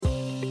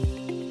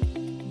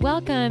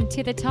Welcome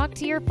to the Talk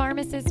to Your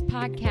Pharmacist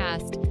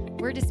podcast.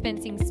 We're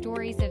dispensing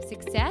stories of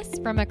success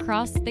from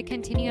across the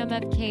continuum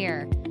of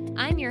care.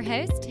 I'm your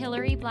host,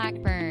 Hillary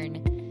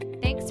Blackburn.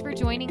 Thanks for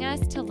joining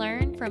us to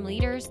learn from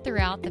leaders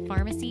throughout the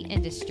pharmacy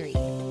industry.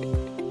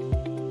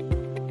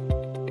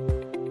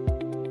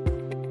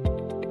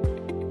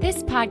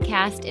 This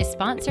podcast is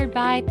sponsored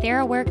by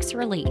TheraWorks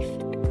Relief.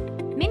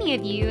 Many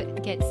of you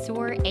get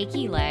sore,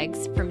 achy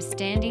legs from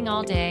standing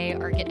all day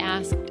or get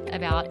asked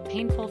about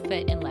painful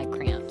foot and leg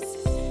cramps.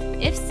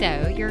 If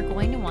so, you're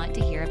going to want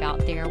to hear about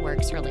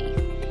TheraWorks Relief,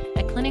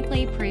 a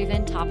clinically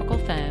proven topical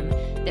foam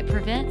that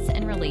prevents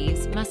and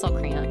relieves muscle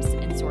cramps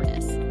and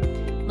soreness.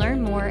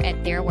 Learn more at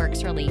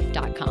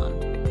TheraWorksRelief.com.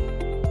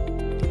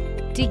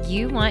 Do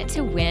you want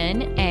to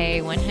win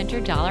a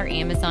 $100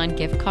 Amazon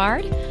gift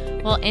card?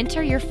 Well,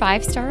 enter your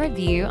 5-star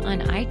review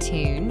on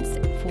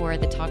iTunes for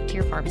the Talk to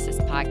Your Pharmacist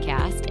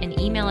podcast and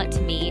email it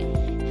to me,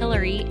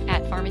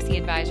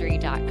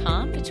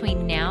 Hillary@pharmacyadvisory.com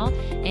between now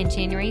and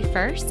January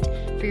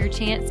 1st for your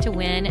chance to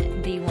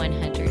win the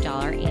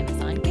 $100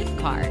 Amazon gift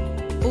card.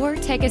 Or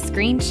take a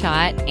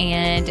screenshot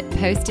and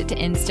post it to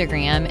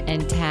Instagram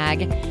and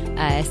tag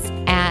us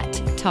at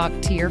Talk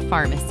to Your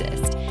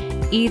Pharmacist.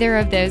 Either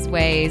of those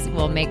ways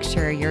will make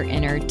sure you're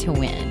entered to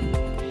win.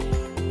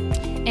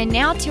 And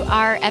now to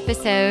our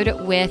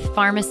episode with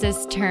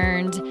pharmacist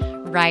turned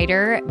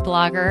writer,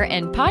 blogger,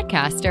 and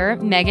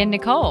podcaster, Megan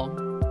Nicole.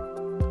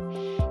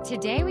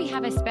 Today we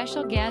have a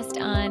special guest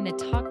on the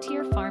Talk to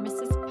Your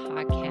Pharmacist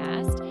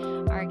podcast.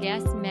 Our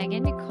guest,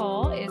 Megan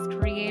Nicole, is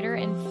creator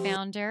and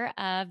founder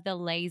of The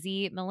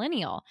Lazy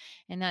Millennial,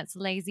 and that's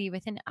lazy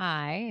with an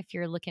I if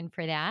you're looking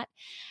for that.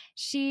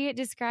 She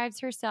describes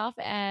herself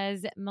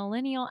as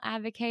millennial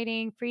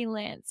advocating,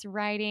 freelance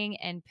writing,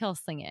 and pill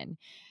slinging.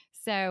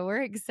 So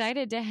we're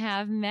excited to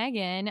have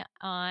Megan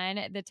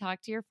on the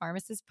Talk to Your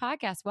Pharmacist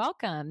podcast.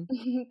 Welcome.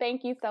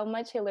 Thank you so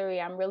much,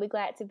 Hillary. I'm really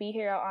glad to be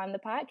here on the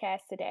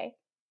podcast today.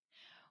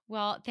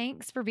 Well,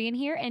 thanks for being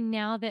here. And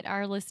now that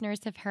our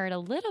listeners have heard a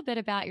little bit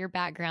about your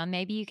background,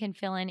 maybe you can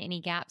fill in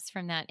any gaps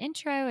from that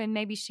intro and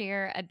maybe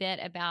share a bit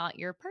about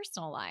your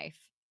personal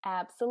life.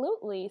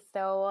 Absolutely.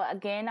 So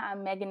again,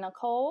 I'm Megan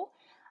Nicole.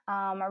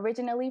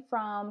 Originally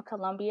from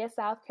Columbia,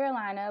 South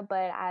Carolina,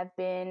 but I've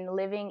been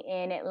living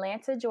in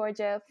Atlanta,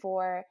 Georgia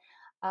for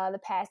the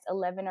past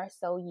 11 or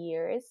so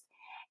years.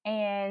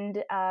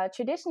 And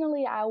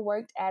traditionally, I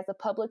worked as a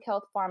public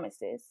health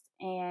pharmacist,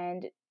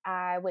 and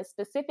I was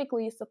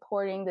specifically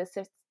supporting the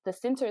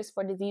Centers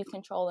for Disease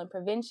Control and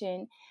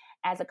Prevention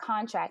as a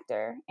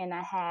contractor. And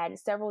I had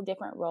several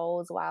different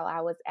roles while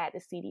I was at the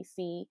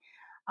CDC.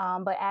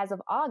 But as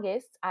of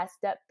August, I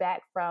stepped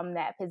back from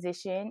that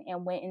position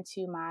and went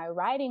into my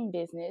writing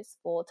business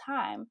full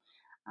time.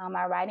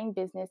 My writing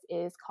business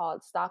is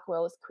called Stock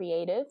Rose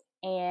Creative,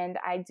 and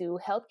I do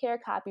healthcare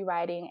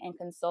copywriting and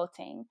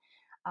consulting.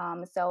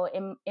 So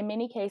in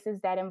many cases,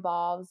 that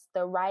involves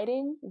the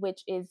writing,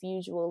 which is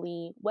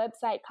usually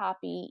website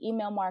copy,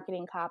 email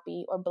marketing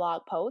copy, or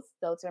blog posts.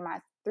 Those are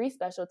my 3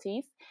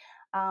 specialties.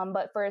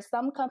 But for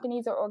some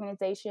companies or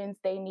organizations,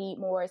 they need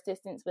more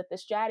assistance with the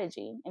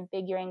strategy and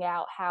figuring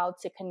out how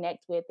to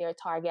connect with their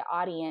target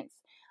audience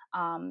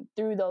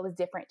through those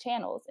different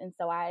channels. And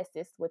so I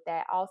assist with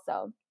that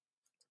also.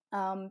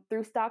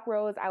 Through Stock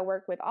Rose, I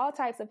work with all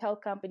types of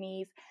health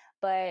companies,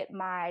 but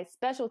my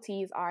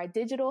specialties are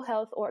digital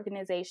health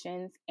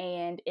organizations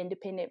and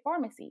independent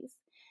pharmacies.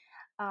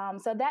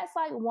 So that's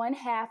like one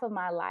half of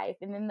my life.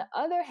 And then the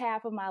other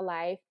half of my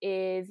life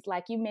is,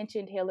 like you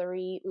mentioned,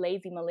 Hillary,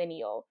 Lazy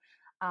Millennial.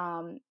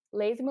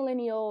 Lazy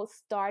Millennial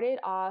started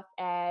off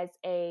as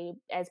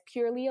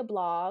purely a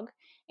blog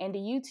and a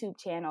YouTube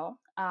channel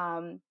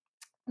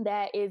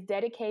that is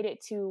dedicated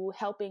to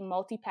helping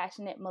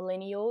multi-passionate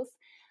millennials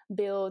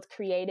build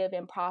creative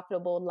and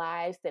profitable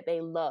lives that they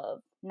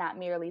love, not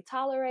merely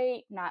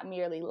tolerate, not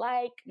merely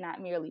like, not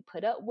merely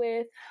put up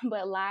with,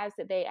 but lives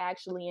that they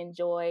actually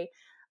enjoy,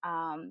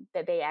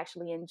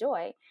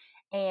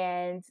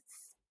 And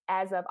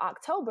as of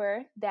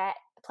October, that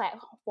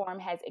platform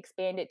has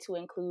expanded to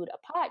include a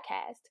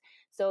podcast.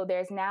 So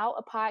there's now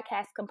a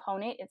podcast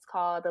component. It's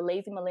called the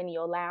Lazy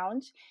Millennial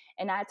Lounge.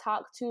 And I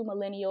talk to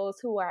millennials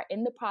who are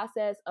in the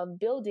process of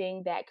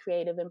building that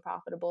creative and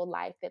profitable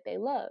life that they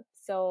love.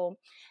 So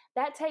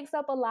that takes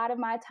up a lot of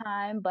my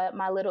time, but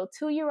my little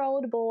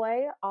 2-year-old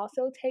boy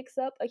also takes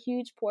up a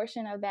huge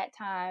portion of that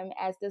time,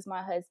 as does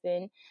my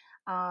husband.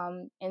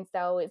 And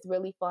so it's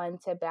really fun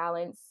to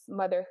balance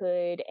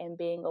motherhood and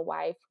being a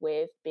wife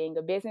with being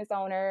a business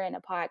owner and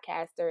a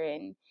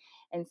podcaster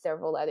and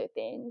several other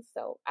things.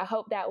 So I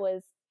hope that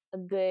was a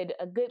good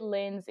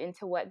lens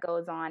into what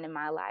goes on in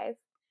my life.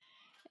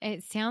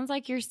 It sounds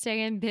like you're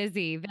staying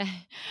busy, which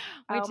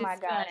oh my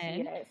is gosh,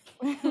 fun. Yes.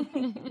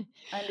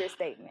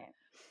 Understatement.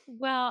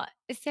 Well,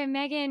 so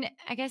Megan,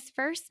 I guess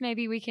first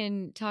maybe we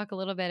can talk a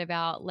little bit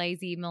about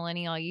Lazy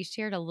Millennial. You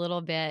shared a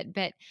little bit,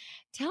 but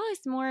tell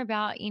us more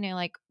about,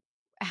 like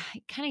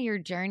kind of your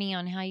journey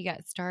on how you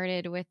got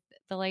started with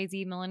the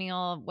Lazy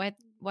Millennial,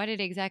 what it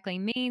exactly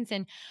means,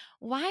 and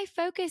why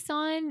focus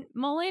on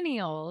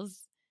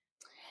millennials?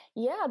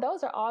 Yeah,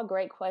 those are all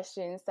great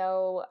questions.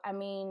 So, I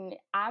mean,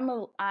 I'm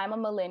a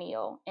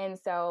millennial, and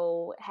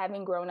so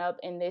having grown up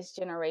in this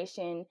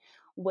generation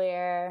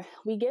where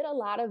we get a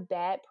lot of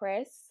bad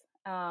press,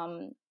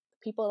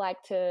 people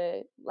like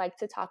to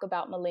talk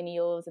about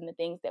millennials and the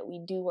things that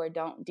we do or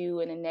don't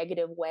do in a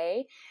negative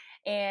way,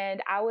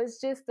 and I was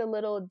just a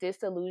little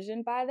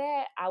disillusioned by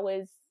that. I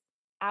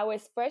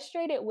was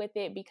frustrated with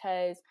it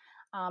because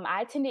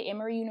I attended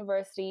Emory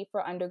University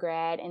for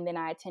undergrad, and then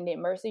I attended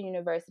Mercer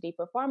University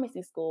for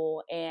pharmacy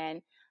school.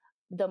 And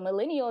the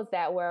millennials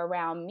that were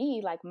around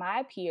me, like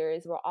my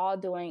peers, were all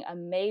doing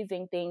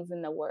amazing things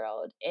in the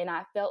world. And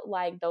I felt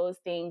like those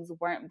things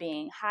weren't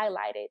being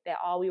highlighted, that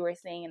all we were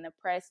seeing in the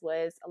press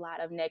was a lot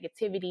of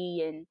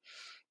negativity and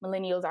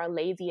millennials are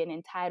lazy and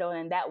entitled.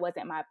 And that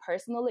wasn't my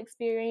personal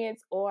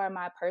experience or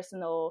my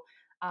personal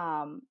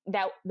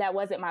that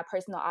wasn't my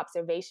personal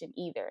observation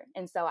either.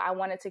 And so I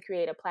wanted to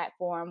create a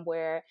platform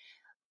where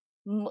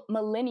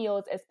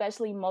millennials,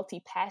 especially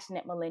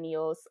multi-passionate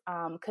millennials,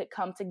 could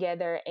come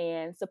together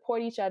and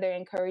support each other,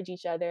 encourage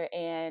each other,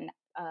 and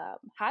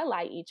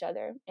highlight each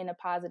other in a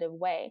positive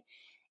way.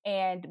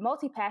 And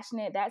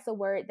multi-passionate, that's a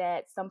word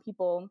that some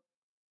people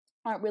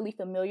aren't really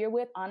familiar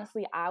with.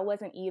 Honestly, I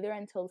wasn't either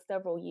until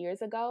several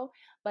years ago,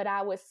 but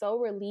I was so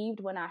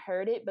relieved when I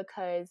heard it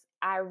because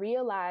I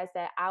realized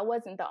that I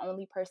wasn't the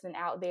only person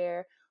out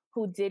there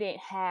who didn't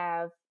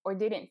have or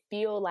didn't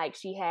feel like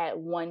she had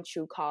one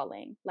true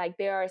calling. Like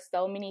there are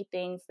so many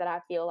things that I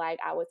feel like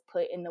I was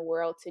put in the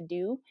world to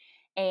do.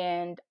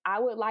 And I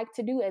would like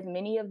to do as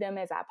many of them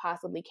as I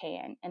possibly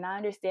can. And I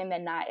understand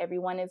that not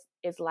everyone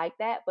is like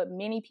that, but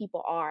many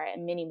people are,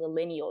 and many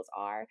millennials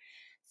are.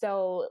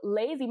 So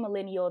lazy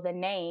millennial, the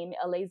name,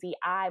 a lazy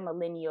eye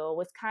millennial,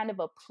 was kind of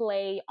a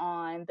play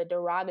on the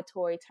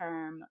derogatory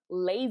term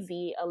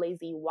lazy, a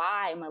lazy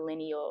Y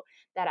millennial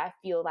that I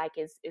feel like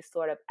is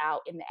sort of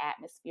out in the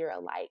atmosphere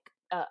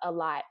a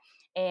lot.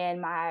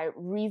 And my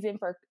reason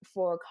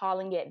for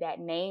calling it that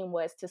name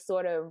was to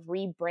sort of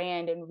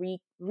rebrand and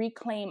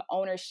reclaim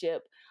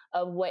ownership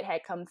of what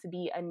had come to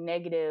be a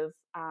negative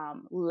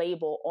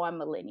label on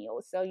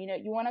millennials. So,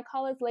 you want to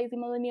call us lazy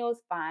millennials?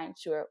 Fine,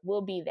 sure,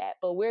 we'll be that.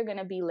 But we're going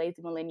to be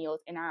lazy millennials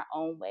in our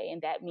own way.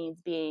 And that means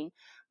being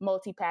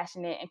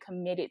multi-passionate and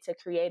committed to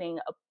creating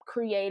a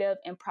creative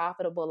and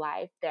profitable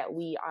life that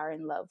we are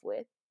in love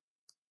with.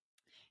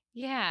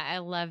 Yeah, I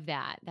love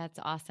that. That's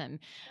awesome.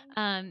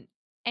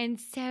 And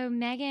so,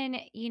 Megan,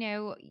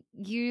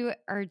 you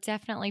are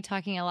definitely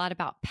talking a lot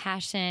about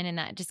passion, and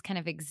that just kind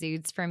of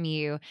exudes from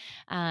you,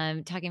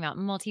 talking about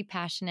multi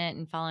passionate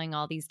and following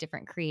all these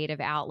different creative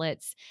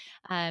outlets.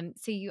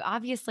 So, you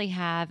obviously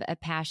have a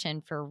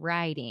passion for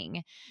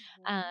writing.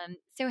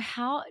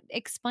 So,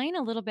 explain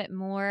a little bit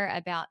more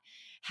about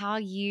how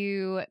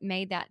you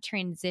made that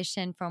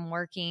transition from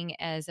working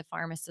as a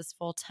pharmacist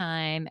full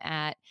time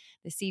at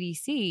the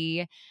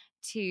CDC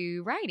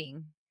to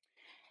writing.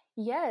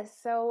 Yes.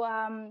 So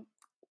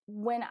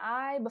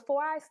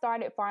before I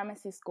started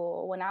pharmacy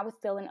school, when I was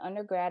still in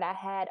undergrad, I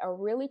had a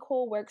really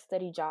cool work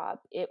study job.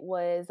 It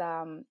was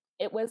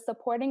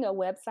supporting a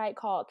website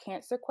called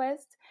Cancer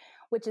Quest,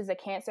 which is a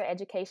cancer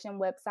education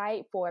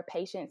website for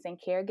patients and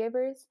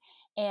caregivers.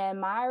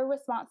 And my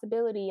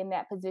responsibility in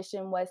that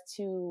position was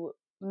to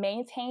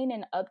maintain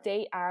and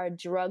update our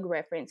drug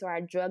reference or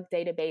our drug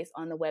database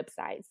on the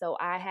website. So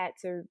I had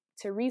to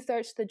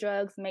research the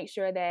drugs, make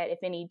sure that if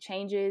any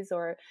changes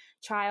or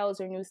trials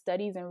or new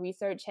studies and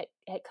research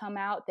had come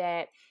out,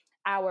 that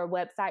our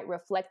website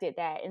reflected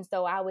that. And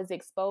so I was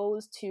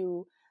exposed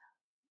to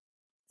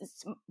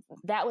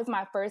that was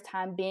my first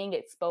time being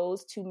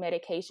exposed to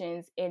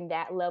medications in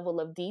that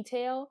level of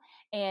detail.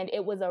 And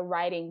it was a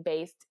writing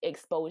based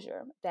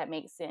exposure, if that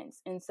makes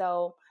sense. And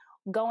so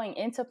going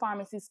into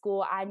pharmacy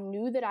school, I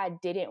knew that I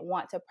didn't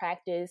want to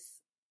practice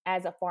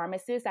as a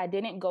pharmacist. I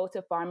didn't go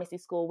to pharmacy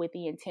school with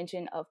the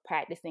intention of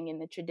practicing in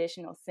the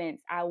traditional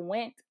sense. I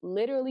went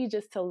literally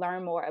just to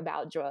learn more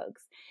about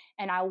drugs.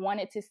 And I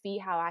wanted to see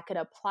how I could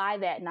apply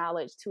that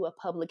knowledge to a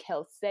public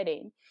health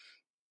setting.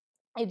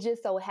 It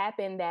just so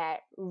happened that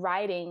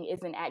writing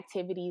is an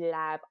activity that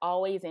I've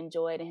always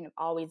enjoyed and have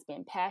always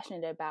been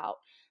passionate about.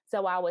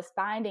 So I was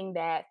finding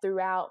that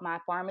throughout my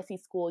pharmacy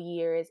school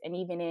years and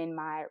even in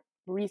my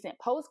recent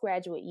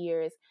postgraduate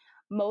years,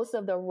 most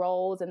of the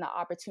roles and the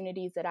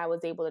opportunities that I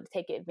was able to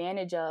take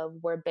advantage of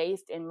were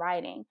based in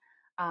writing.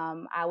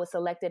 I was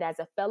selected as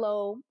a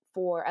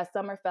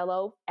summer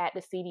fellow at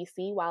the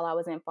CDC while I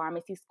was in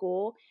pharmacy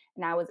school,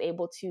 and I was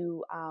able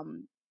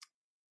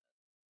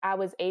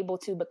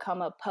to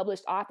become a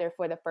published author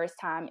for the first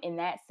time in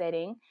that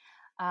setting.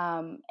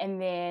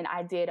 And then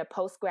I did a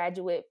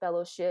postgraduate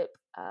fellowship,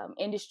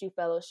 industry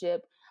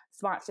fellowship,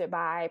 sponsored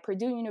by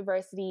Purdue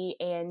University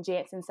and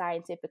Janssen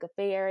Scientific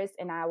Affairs.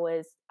 And I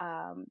was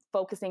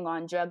focusing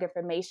on drug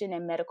information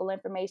and medical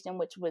information,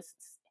 which was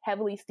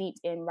heavily steeped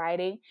in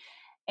writing.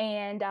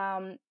 And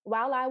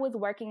while I was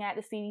working at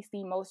the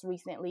CDC most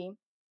recently,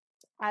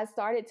 I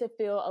started to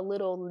feel a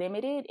little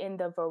limited in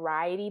the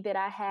variety that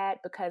I had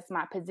because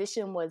my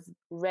position was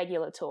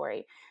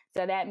regulatory.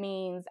 So that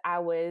means I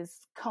was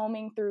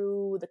combing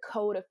through the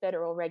Code of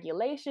Federal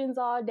Regulations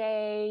all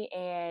day,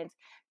 and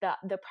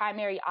the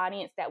primary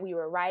audience that we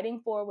were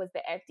writing for was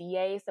the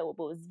FDA. So it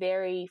was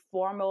very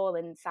formal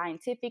and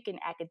scientific and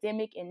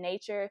academic in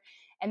nature.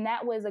 And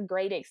that was a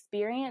great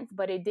experience,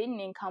 but it didn't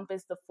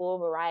encompass the full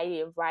variety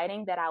of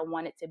writing that I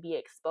wanted to be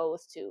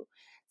exposed to.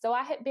 So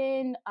I had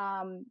been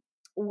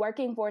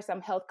working for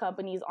some health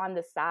companies on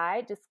the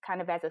side, just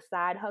kind of as a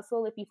side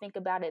hustle, if you think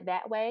about it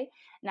that way.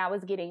 And I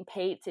was getting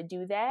paid to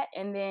do that.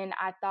 And then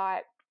I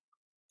thought,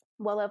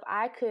 well, if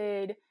I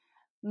could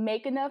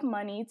make enough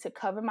money to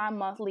cover my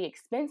monthly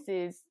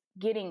expenses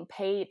getting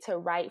paid to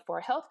write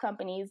for health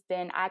companies,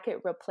 then I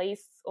could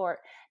replace, or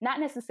not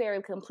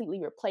necessarily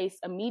completely replace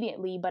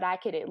immediately, but I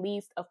could at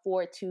least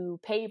afford to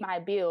pay my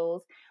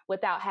bills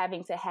without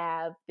having to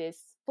have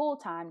this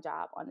full-time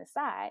job on the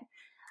side.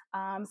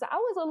 So I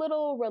was a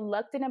little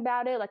reluctant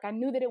about it. Like, I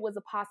knew that it was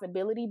a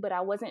possibility, but I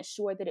wasn't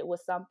sure that it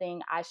was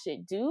something I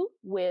should do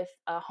with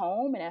a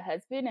home and a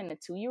husband and a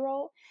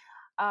 2-year-old.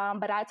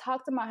 But I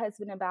talked to my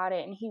husband about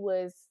it, and he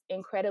was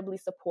incredibly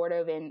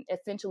supportive and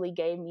essentially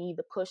gave me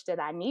the push that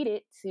I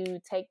needed to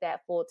take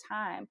that full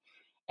time.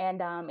 And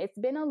it's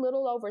been a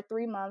little over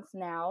 3 months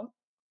now,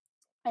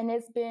 and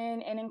it's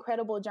been an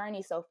incredible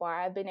journey so far.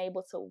 I've been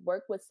able to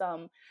work with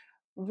some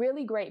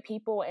really great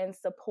people and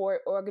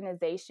support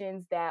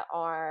organizations that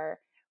are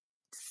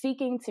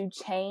seeking to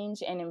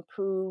change and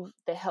improve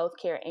the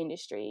healthcare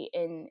industry.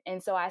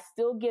 And so I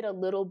still get a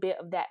little bit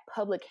of that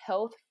public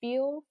health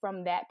feel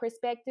from that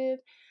perspective.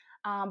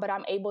 But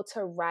I'm able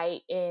to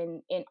write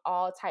in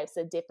all types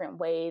of different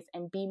ways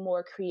and be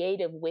more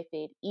creative with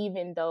it,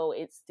 even though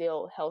it's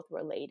still health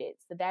related.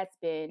 So that's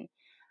been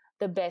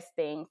the best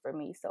thing for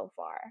me so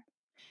far.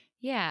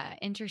 Yeah,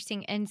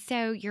 interesting. And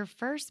so your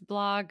first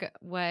blog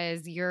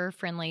was Your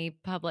Friendly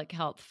Public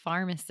Health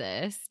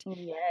Pharmacist.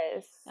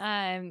 Yes.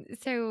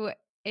 So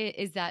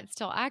is that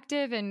still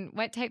active, and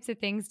what types of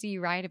things do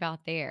you write about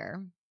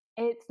there?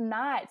 It's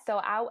not.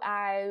 So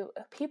I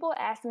people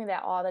ask me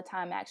that all the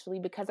time, actually,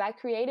 because I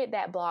created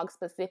that blog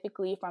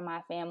specifically for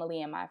my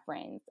family and my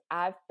friends.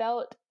 I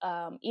felt,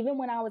 even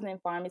when I was in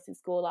pharmacy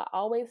school, I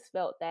always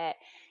felt that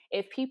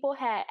if people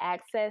had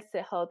access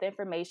to health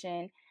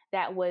information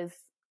that was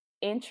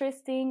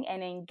interesting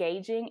and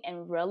engaging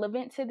and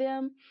relevant to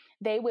them,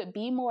 they would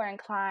be more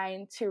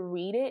inclined to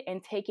read it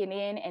and take it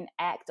in and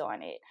act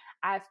on it.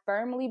 I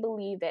firmly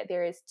believe that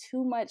there is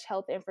too much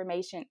health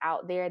information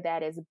out there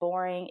that is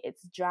boring,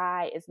 it's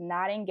dry, it's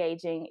not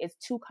engaging, it's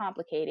too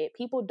complicated.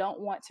 People don't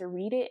want to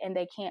read it and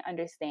they can't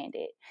understand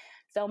it.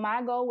 So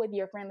my goal with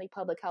Your Friendly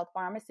Public Health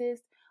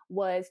Pharmacist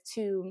was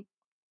to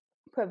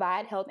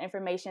provide health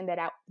information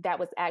that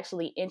was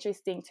actually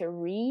interesting to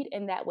read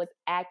and that was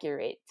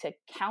accurate, to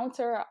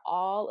counter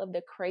all of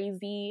the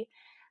crazy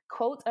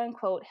quote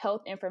unquote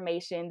health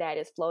information that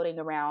is floating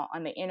around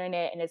on the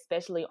internet and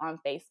especially on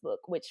Facebook,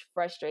 which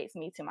frustrates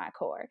me to my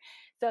core.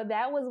 So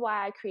that was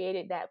why I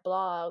created that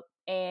blog.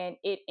 And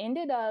it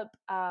ended up,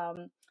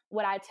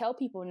 what I tell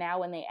people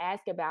now when they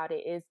ask about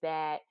it is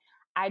that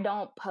I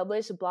don't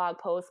publish blog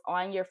posts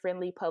on Your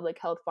Friendly Public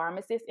Health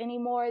Pharmacist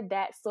anymore.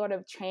 That sort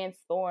of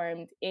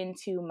transformed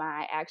into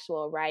my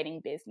actual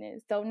writing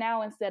business. So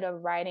now instead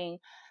of writing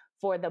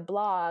for the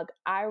blog,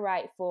 I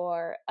write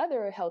for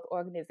other health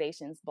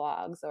organizations'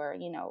 blogs, or,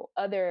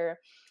 other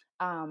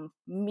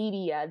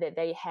media that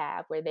they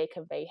have where they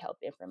convey health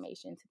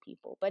information to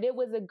people. But it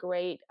was a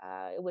great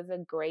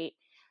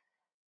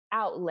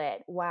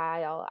outlet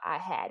while I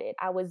had it.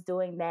 I was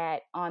doing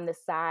that on the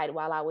side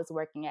while I was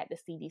working at the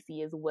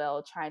CDC as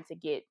well, trying to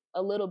get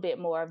a little bit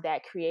more of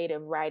that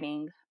creative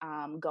writing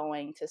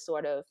going to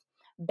sort of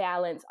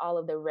balance all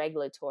of the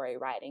regulatory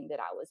writing that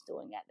I was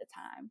doing at the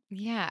time.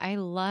 Yeah, I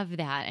love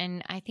that.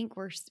 And I think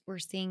we're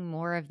seeing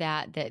more of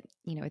that,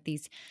 with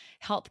these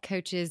health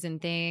coaches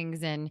and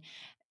things, and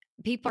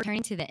people are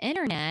turning to the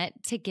internet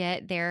to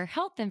get their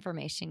health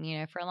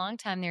information. For a long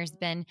time, there's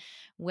been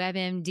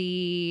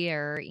WebMD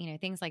or,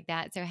 things like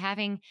that. So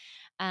having,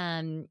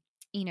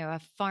 a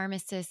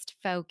pharmacist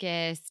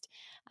focused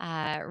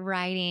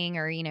writing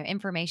or,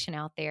 information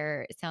out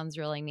there sounds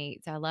really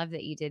neat. So I love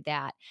that you did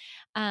that.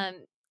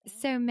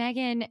 So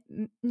Megan,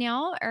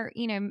 now are,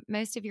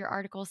 most of your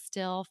articles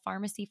still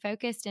pharmacy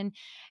focused,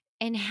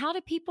 and how do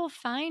people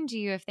find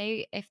you if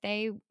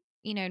they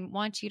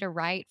want you to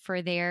write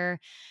for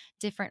their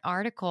different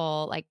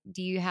article? Like,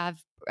 do you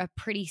have a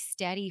pretty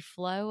steady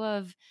flow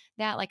of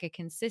that, like a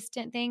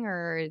consistent thing,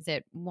 or is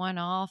it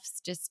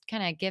one-offs? Just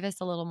kind of give us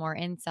a little more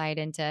insight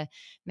into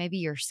maybe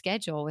your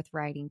schedule with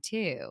writing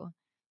too.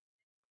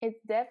 It's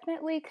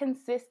definitely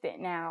consistent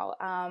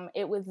now.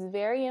 It was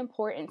very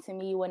important to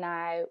me when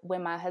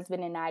my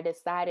husband and I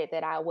decided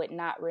that I would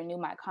not renew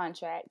my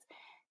contract,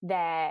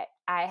 that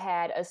I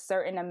had a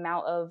certain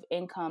amount of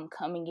income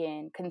coming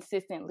in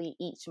consistently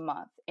each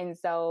month. And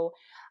so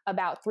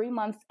about 3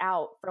 months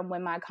out from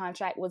when my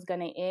contract was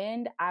going to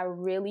end, I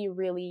really,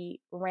 really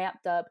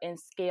ramped up and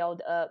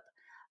scaled up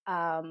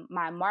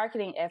my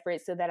marketing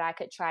efforts so that I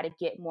could try to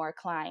get more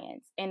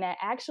clients. And that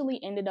actually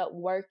ended up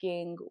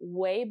working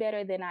way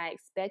better than I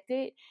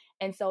expected.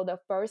 And so the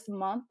first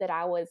month that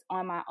I was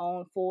on my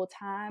own full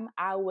time,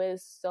 I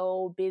was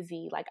so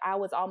busy. Like I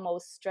was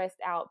almost stressed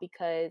out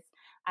because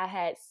I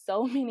had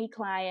so many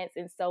clients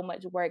and so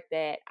much work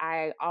that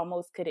I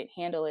almost couldn't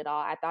handle it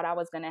all. I thought I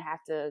was going to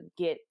have to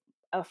get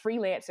a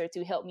freelancer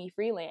to help me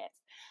freelance.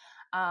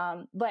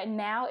 But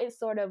now it's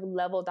sort of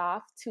leveled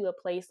off to a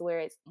place where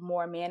it's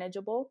more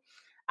manageable.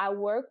 I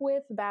work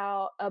with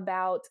about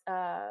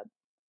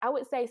I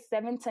would say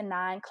 7 to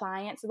 9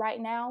 clients right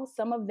now.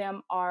 Some of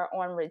them are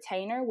on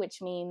retainer,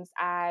 which means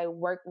I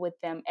work with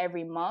them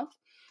every month.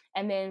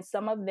 And then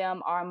some of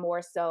them are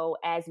more so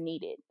as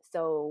needed.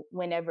 So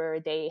whenever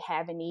they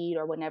have a need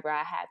or whenever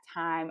I have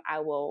time,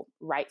 I will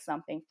write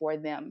something for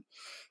them.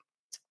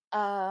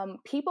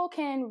 People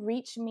can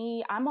reach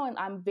me.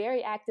 I'm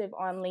very active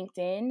on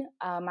LinkedIn.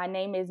 My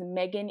name is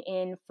Megan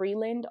N.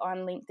 Freeland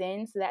on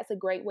LinkedIn. So that's a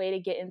great way to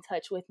get in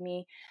touch with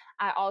me.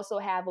 I also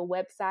have a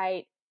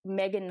website,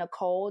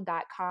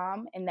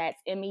 megannicole.com, and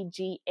that's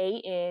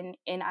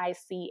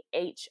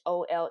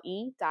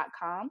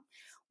MEGANNICHOLE.com,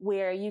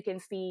 where you can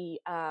see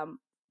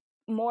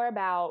more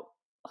about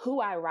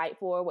who I write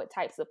for, what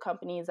types of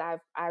companies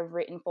I've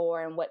written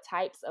for, and what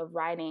types of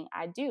writing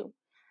I do.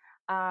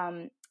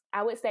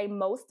 I would say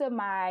most of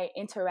my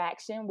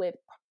interaction with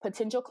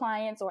potential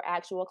clients or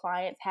actual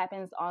clients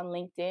happens on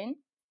LinkedIn.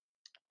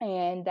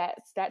 And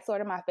that's sort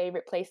of my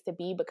favorite place to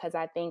be because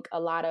I think a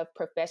lot of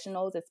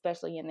professionals,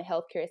 especially in the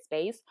healthcare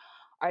space,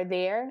 are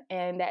there.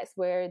 And that's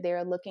where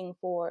they're looking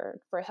for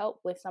help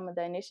with some of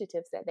the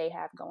initiatives that they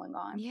have going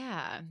on.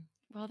 Yeah.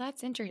 Well,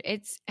 that's interesting.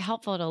 It's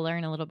helpful to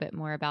learn a little bit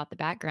more about the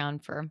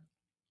background for,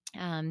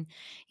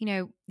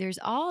 there's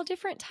all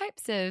different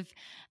types of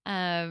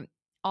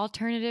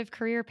alternative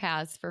career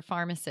paths for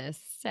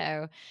pharmacists.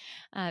 So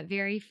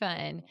very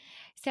fun.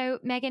 So,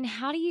 Megan,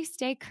 how do you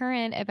stay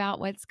current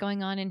about what's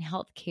going on in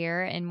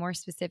healthcare and more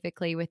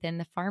specifically within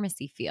the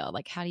pharmacy field?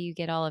 Like, how do you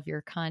get all of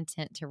your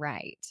content to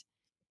write?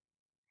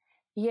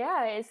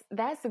 Yeah,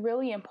 that's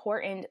really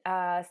important,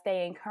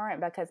 staying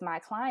current because my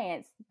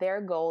clients,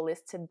 their goal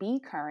is to be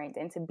current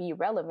and to be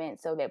relevant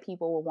so that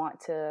people will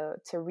want to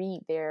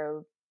read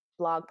their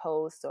blog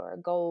posts or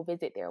go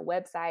visit their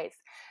websites.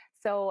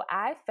 So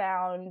I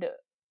found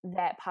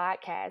that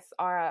podcasts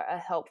are a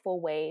helpful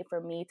way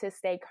for me to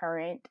stay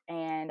current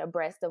and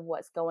abreast of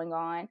what's going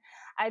on.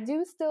 I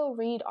do still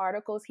read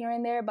articles here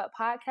and there, but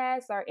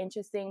podcasts are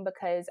interesting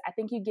because I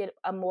think you get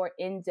a more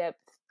in-depth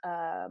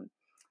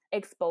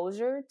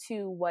exposure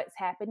to what's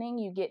happening.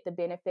 You get the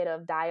benefit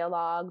of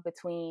dialogue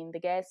between the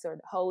guests or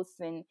the hosts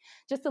and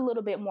just a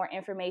little bit more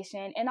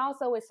information. And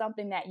also it's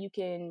something that you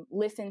can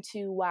listen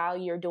to while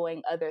you're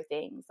doing other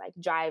things like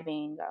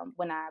driving.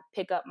 When I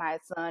pick up my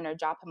son or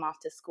drop him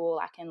off to school,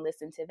 I can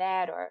listen to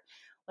that. Or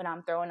when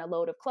I'm throwing a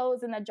load of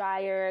clothes in the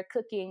dryer,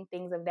 cooking,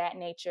 things of that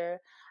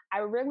nature. I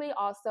really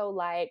also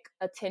like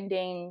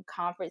attending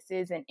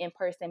conferences and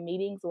in-person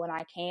meetings when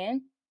I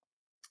can.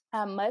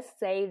 I must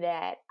say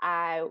that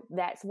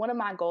that's one of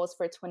my goals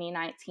for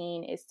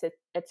 2019 is to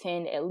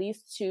attend at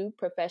least 2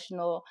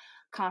 professional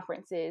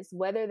conferences,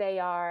 whether they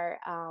are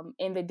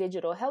in the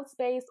digital health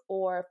space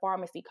or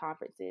pharmacy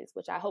conferences,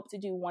 which I hope to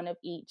do one of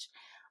each.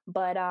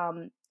 But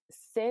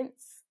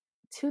since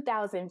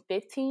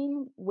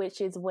 2015, which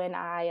is when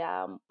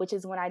I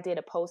did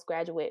a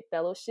postgraduate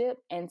fellowship,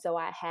 and so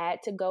I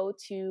had to go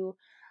to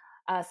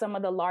some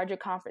of the larger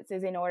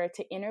conferences in order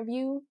to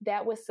interview.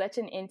 That was such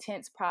an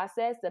intense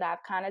process that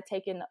I've kind of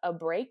taken a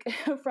break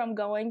from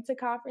going to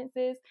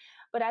conferences.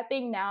 But I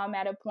think now I'm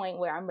at a point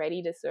where I'm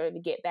ready to sort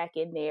of get back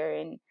in there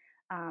and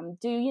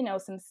do,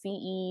 some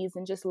CEs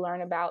and just learn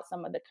about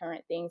some of the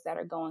current things that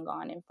are going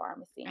on in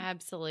pharmacy.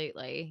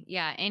 Absolutely.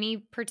 Yeah. Any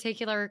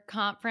particular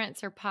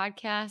conference or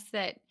podcast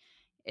that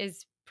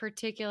is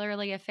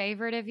particularly a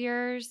favorite of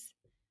yours?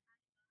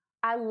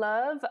 I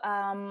love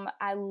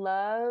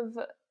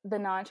the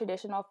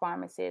non-traditional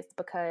pharmacist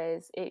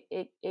because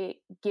it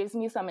gives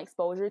me some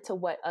exposure to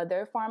what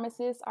other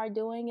pharmacists are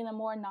doing in a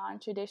more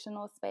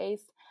non-traditional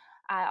space.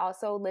 I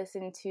also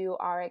listen to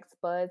RX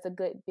Buzz a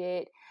good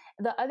bit.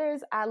 The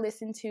others I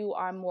listen to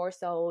are more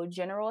so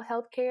general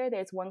healthcare.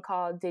 There's one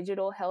called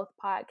Digital Health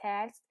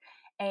Podcast.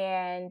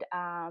 And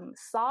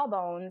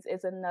Sawbones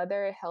is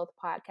another health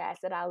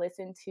podcast that I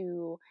listen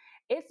to.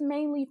 It's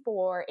mainly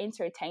for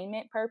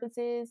entertainment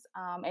purposes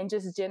and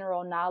just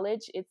general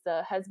knowledge. It's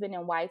a husband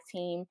and wife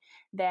team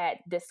that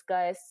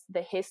discuss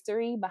the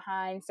history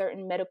behind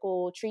certain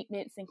medical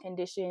treatments and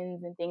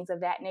conditions and things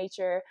of that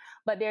nature.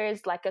 But there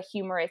is like a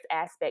humorous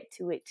aspect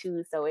to it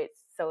too, so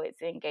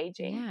it's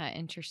engaging. Yeah,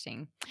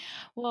 interesting.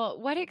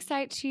 Well, what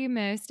excites you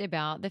most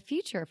about the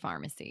future of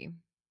pharmacy?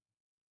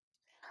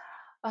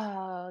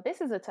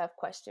 This is a tough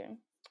question.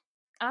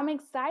 I'm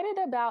excited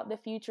about the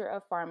future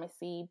of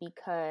pharmacy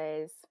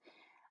because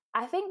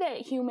I think that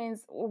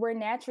humans were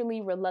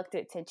naturally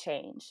reluctant to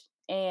change.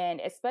 And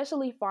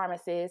especially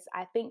pharmacists,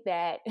 I think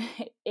that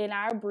in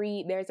our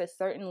breed, there's a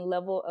certain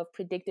level of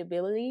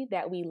predictability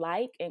that we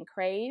like and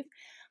crave.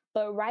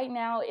 But right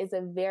now is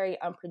a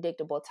very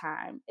unpredictable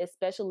time,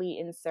 especially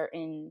in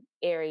certain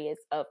areas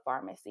of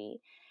pharmacy.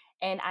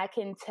 And I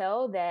can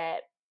tell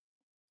that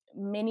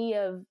many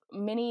of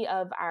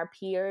our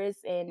peers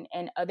and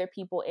other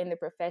people in the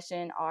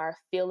profession are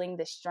feeling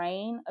the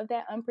strain of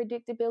that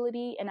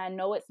unpredictability. And I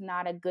know it's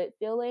not a good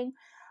feeling,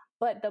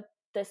 but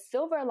the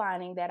silver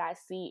lining that I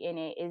see in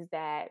it is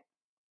that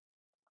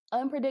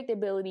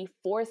unpredictability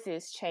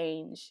forces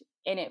change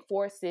and it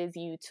forces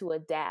you to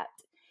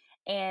adapt.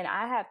 And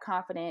I have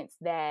confidence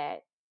that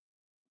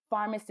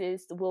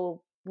pharmacists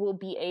will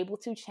be able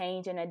to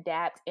change and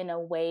adapt in a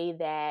way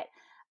that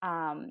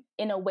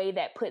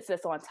puts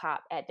us on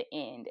top at the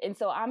end. And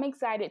so I'm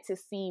excited to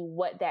see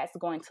what that's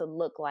going to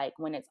look like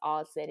when it's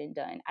all said and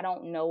done. I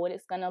don't know what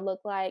it's going to look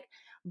like,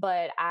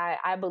 but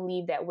I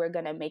believe that we're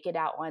going to make it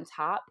out on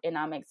top, and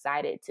I'm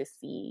excited to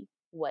see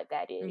what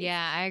that is.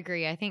 Yeah, I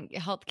agree. I think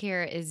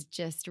healthcare is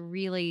just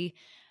really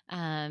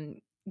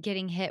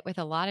getting hit with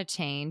a lot of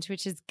change,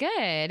 which is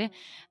good.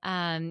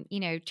 Trying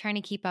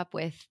to keep up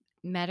with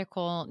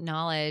medical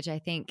knowledge. I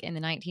think in the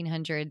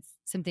 1900s,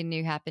 something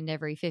new happened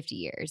every 50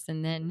 years.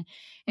 And then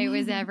it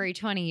was every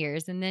 20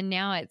 years. And then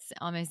now it's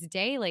almost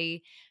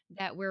daily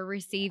that we're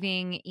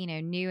receiving,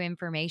 new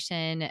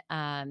information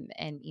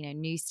and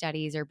new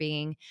studies are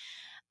being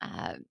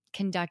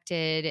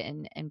conducted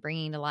and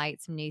bringing to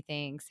light some new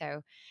things.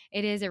 So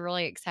it is a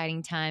really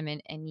exciting time.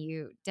 And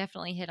you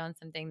definitely hit on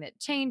something that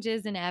change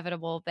is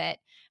inevitable, but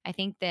I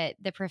think that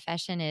the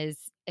profession is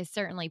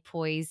certainly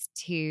poised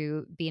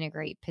to be in a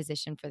great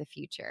position for the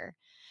future.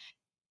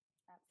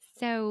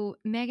 So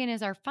Megan,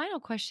 as our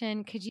final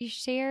question, could you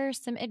share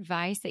some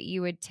advice that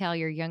you would tell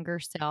your younger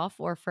self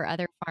or for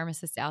other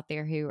pharmacists out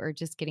there who are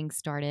just getting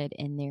started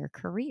in their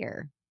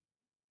career?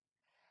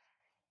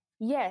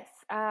 Yes.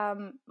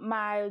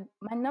 My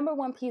number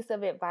one piece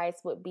of advice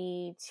would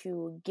be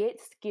to get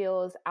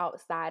skills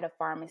outside of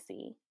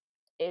pharmacy.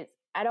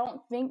 I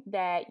don't think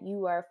that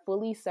you are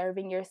fully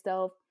serving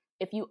yourself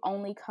if you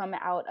only come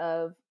out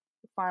of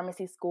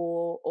pharmacy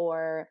school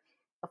or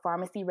a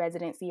pharmacy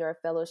residency or a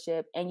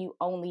fellowship and you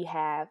only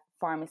have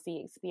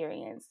pharmacy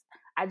experience.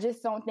 I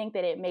just don't think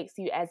that it makes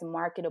you as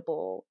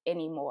marketable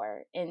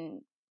anymore.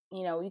 And,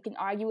 you can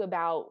argue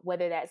about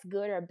whether that's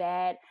good or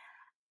bad.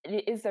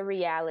 It's a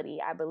reality,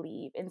 I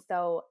believe. And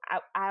so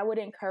I would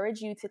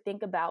encourage you to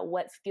think about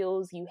what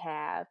skills you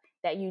have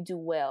that you do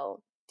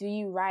well. Do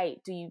you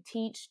write? Do you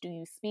teach? Do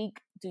you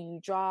speak? Do you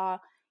draw?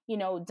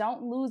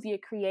 Don't lose your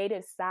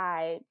creative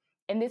side.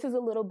 And this is a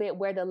little bit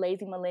where the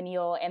lazy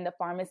millennial and the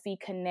pharmacy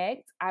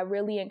connect. I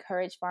really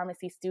encourage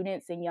pharmacy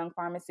students and young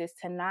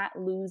pharmacists to not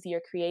lose your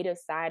creative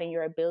side and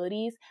your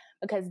abilities,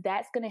 because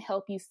that's going to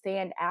help you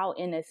stand out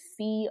in a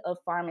sea of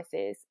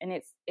pharmacists. And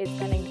it's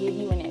going to give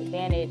you an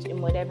advantage in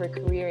whatever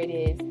career it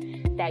is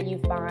that you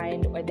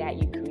find or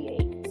that you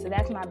create. So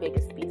that's my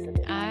biggest piece of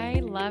it. I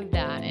love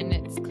that. And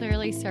it's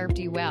clearly served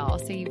you well.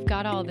 So you've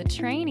got all the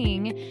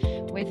training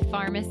with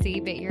pharmacy,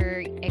 but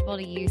you're able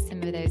to use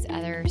some of those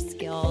other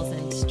skills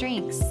and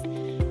strengths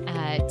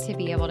to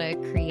be able to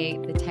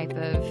create the type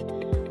of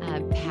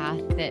path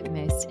that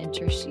most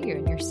interests you.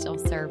 And you're still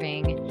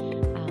serving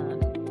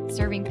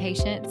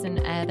patients and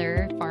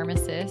other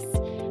pharmacists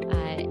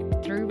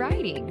through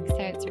writing. So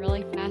it's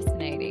really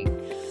fascinating.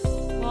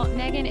 Well,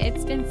 Megan,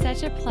 it's been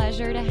such a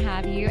pleasure to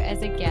have you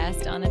as a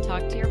guest on the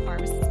Talk to Your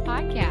Pharmacist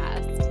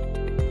podcast.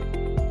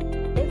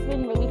 It's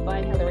been really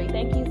fun, Hillary.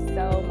 Thank you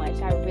so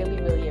much. I really,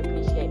 really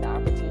appreciate the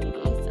opportunity.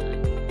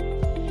 Awesome.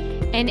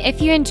 And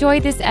if you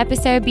enjoyed this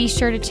episode, be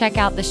sure to check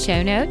out the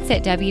show notes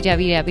at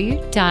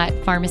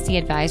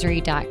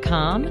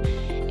www.pharmacyadvisory.com.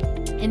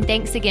 And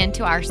thanks again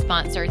to our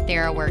sponsor,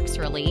 TheraWorks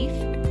Relief.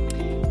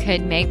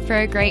 Could make for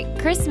a great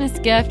Christmas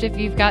gift if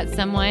you've got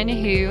someone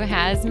who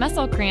has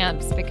muscle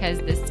cramps, because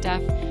this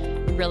stuff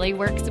really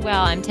works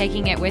well. I'm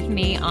taking it with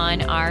me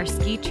on our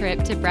ski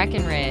trip to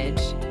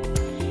Breckenridge.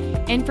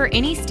 And for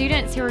any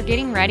students who are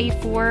getting ready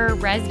for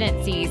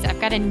residencies,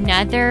 I've got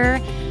another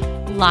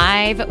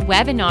live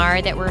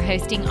webinar that we're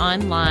hosting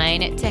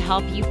online to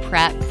help you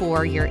prep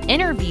for your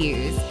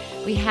interviews.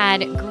 We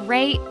had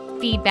great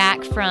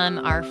feedback from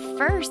our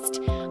first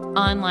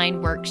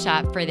online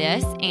workshop for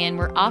this, and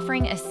we're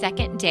offering a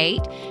second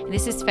date.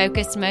 This is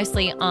focused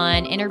mostly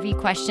on interview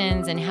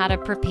questions and how to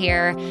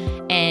prepare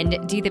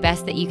and do the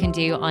best that you can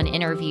do on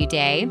interview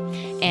day.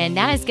 And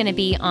that is going to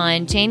be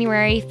on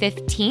January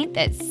 15th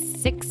at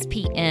 6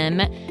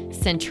 p.m.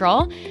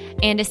 Central.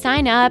 And to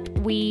sign up,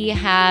 we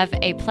have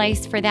a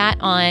place for that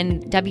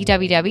on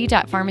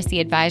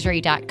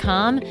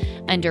www.pharmacyadvisory.com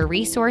under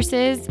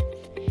resources.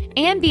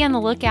 And be on the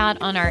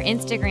lookout on our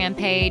Instagram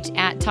page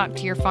at Talk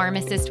to Your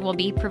Pharmacist. We'll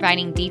be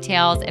providing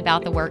details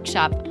about the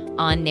workshop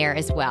on there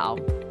as well.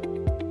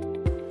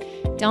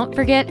 Don't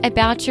forget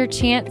about your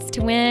chance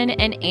to win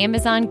an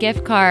Amazon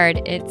gift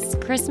card. It's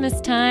Christmas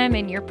time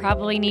and you're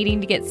probably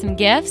needing to get some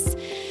gifts.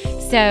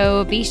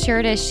 So be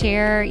sure to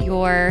share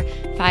your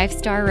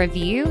 5-star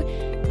review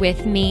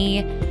with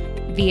me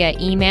via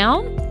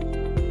email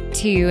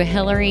to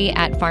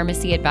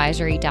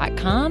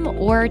Hillary@pharmacyadvisory.com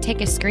or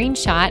take a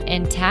screenshot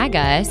and tag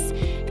us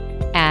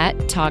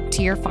at Talk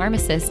to Your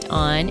Pharmacist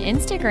on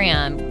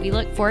Instagram. We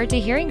look forward to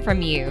hearing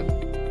from you.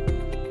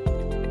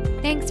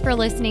 Thanks for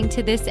listening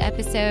to this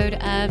episode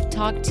of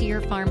Talk to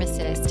Your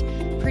Pharmacist,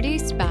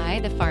 produced by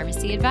the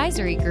Pharmacy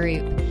Advisory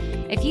Group.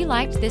 If you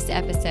liked this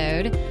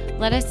episode,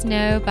 let us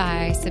know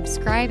by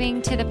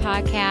subscribing to the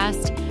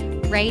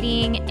podcast,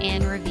 rating,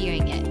 and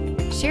reviewing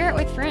it. Share it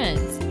with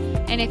friends.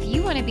 And if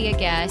you want to be a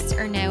guest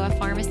or know a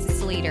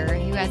pharmacist leader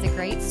who has a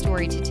great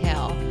story to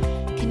tell,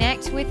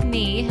 connect with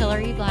me,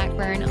 Hillary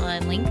Blackburn,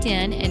 on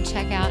LinkedIn and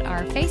check out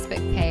our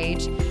Facebook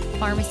page,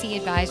 Pharmacy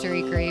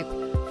Advisory Group,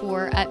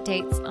 for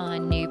updates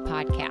on new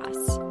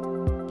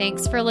podcasts.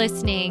 Thanks for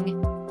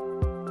listening.